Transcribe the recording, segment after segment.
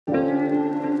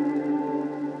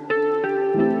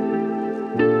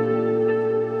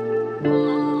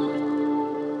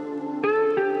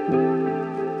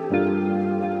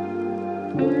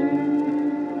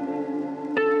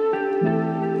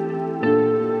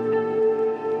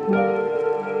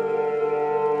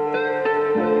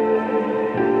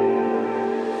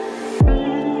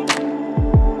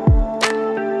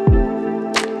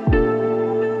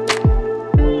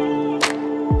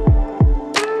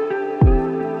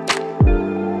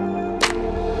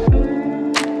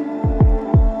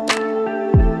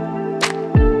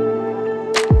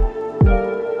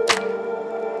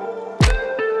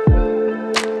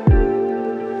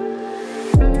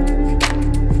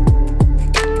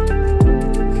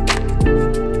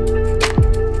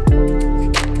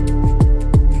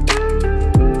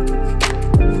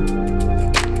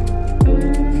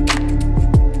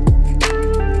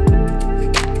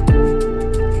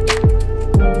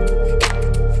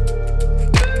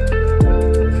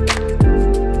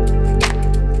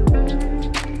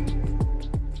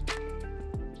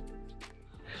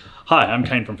Hi, I'm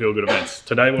Kane from Feel Good Events.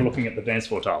 Today we're looking at the dance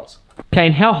floor tiles.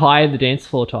 Kane, how high are the dance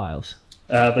floor tiles?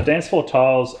 The dance floor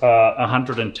tiles are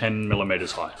 110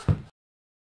 millimeters high.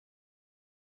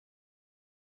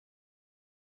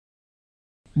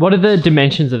 What are the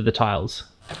dimensions of the tiles?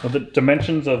 Well, the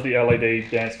dimensions of the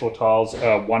LED dance floor tiles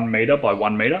are 1 meter by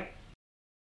 1 meter.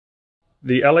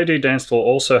 The LED dance floor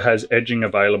also has edging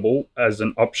available as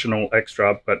an optional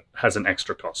extra, but has an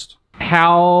extra cost.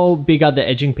 How big are the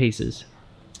edging pieces?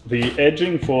 The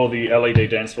edging for the LED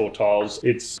dance floor tiles,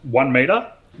 it's 1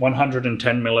 meter,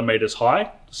 110 millimeters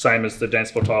high, same as the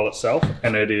dance floor tile itself,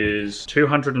 and it is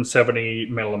 270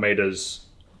 millimeters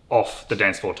off the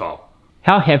dance floor tile.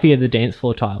 How heavy are the dance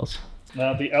floor tiles?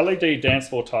 Now, the LED dance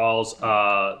floor tiles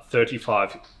are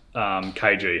 35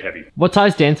 kg heavy. What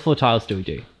size dance floor tiles do we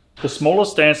do? The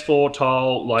smallest dance floor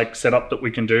tile setup that we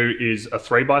can do is a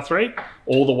 3x3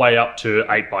 all the way up to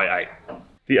 8x8.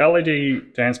 The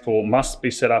LED dance floor must be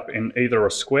set up in either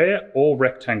a square or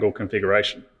rectangle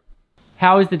configuration.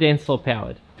 How is the dance floor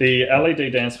powered? The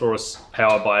LED dance floor is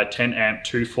powered by a 10 amp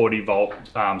 240 volt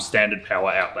standard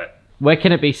power outlet. Where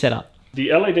can it be set up?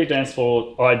 The LED dance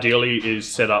floor ideally is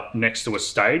set up next to a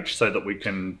stage so that we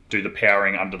can do the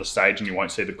powering under the stage and you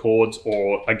won't see the cords,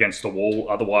 or against the wall.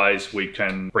 Otherwise, we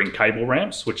can bring cable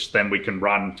ramps, which then we can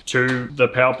run to the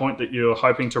power point that you're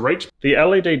hoping to reach. The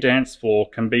LED dance floor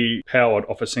can be powered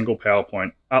off a single power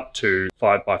point up to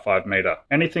 5x5 meter.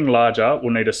 Anything larger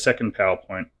will need a second power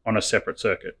point on a separate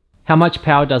circuit. How much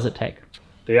power does it take?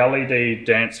 The LED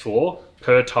dance floor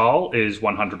per tile is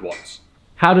 100 watts.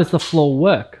 How does the floor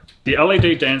work? The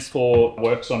LED dance floor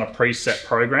works on a preset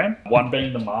program, one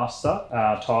being the master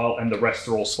tile and the rest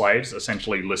are all slaves,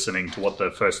 essentially listening to what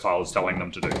the first tile is telling them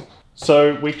to do.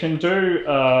 So we can do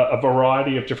a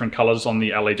variety of different colors on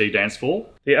the LED dance floor.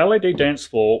 The LED dance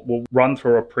floor will run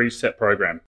through a preset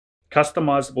program.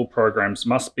 Customizable programs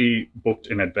must be booked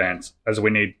in advance as we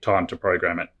need time to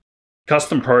program it.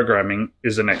 Custom programming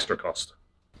is an extra cost.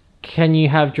 Can you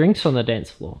have drinks on the dance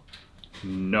floor?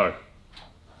 No.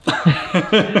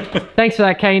 Thanks for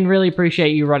that, Kane. Really appreciate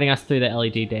you running us through the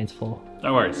LED dance floor.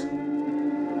 No worries.